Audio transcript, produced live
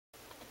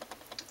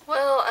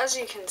Well, as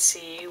you can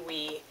see,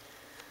 we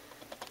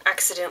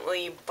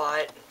accidentally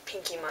bought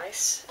pinky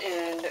mice,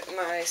 and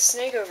my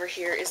snake over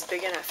here is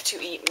big enough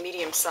to eat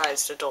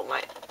medium-sized adult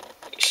mice.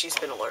 She's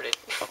been alerted.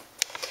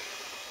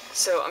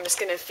 So I'm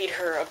just gonna feed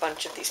her a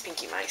bunch of these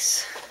pinky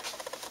mice.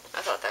 I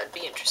thought that'd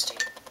be interesting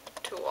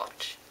to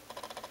watch.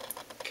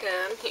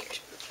 Come here,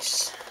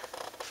 please.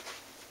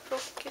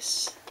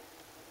 Focus.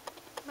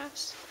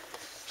 Mouse.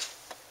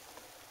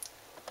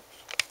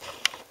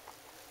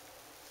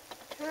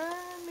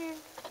 Come here.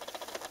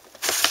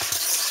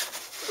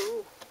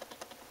 Ooh.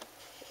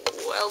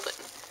 Well then.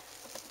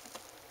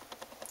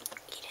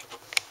 Eat it.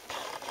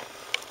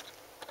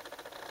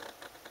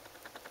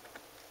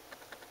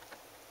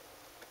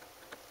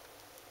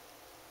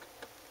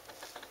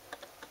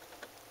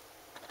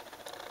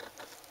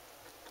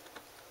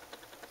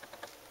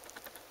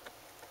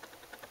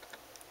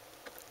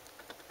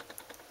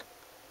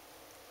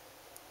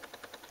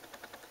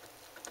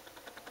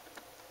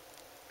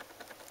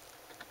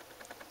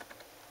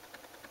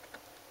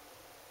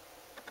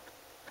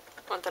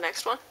 Want the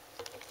next one?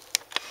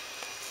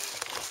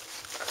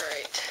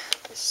 Alright,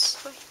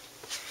 this way.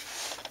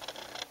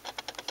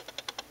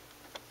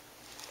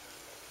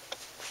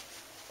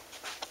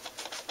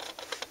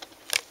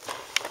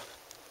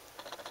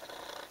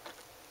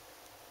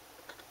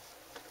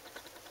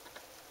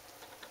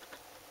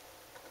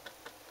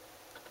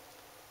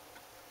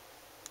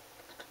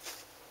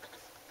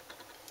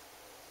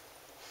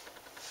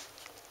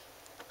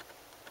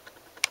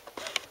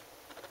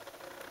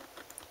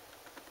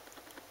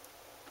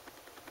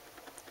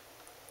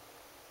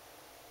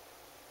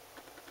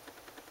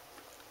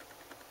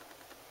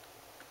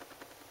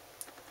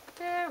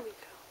 There we go.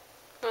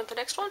 You want the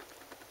next one?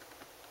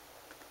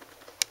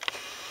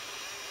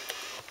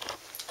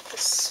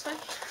 This way.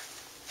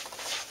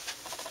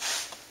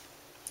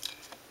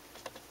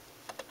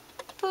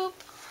 Boop.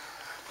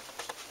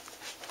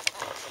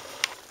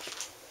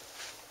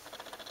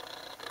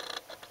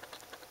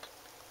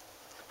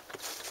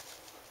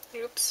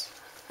 Oops.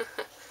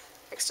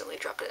 Accidentally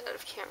dropped it out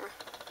of camera.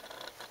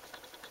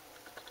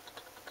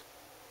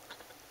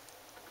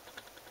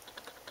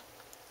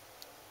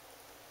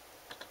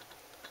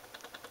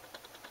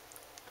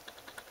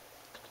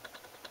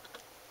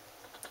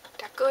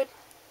 That good?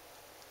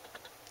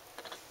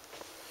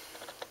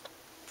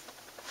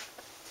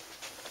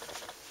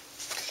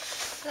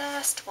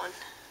 Last one.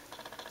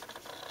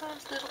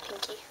 Last little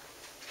pinky.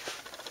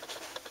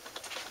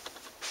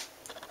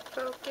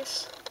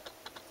 Focus.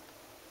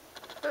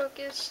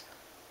 Focus.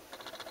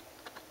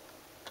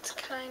 It's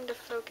kind of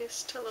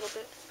focused a little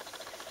bit.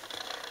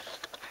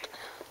 Alright.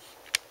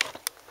 I'm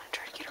gonna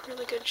try to get a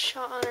really good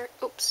shot on her.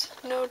 Oops.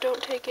 No,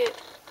 don't take it.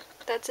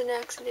 That's an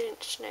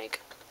accident,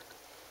 snake.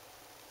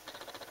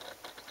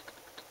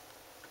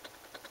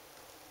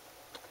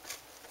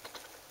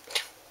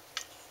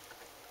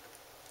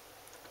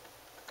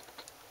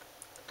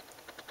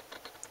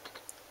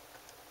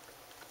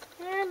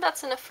 And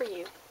that's enough for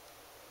you.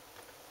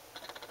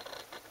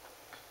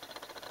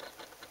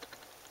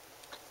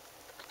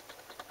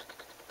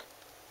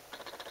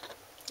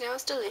 That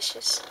was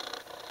delicious.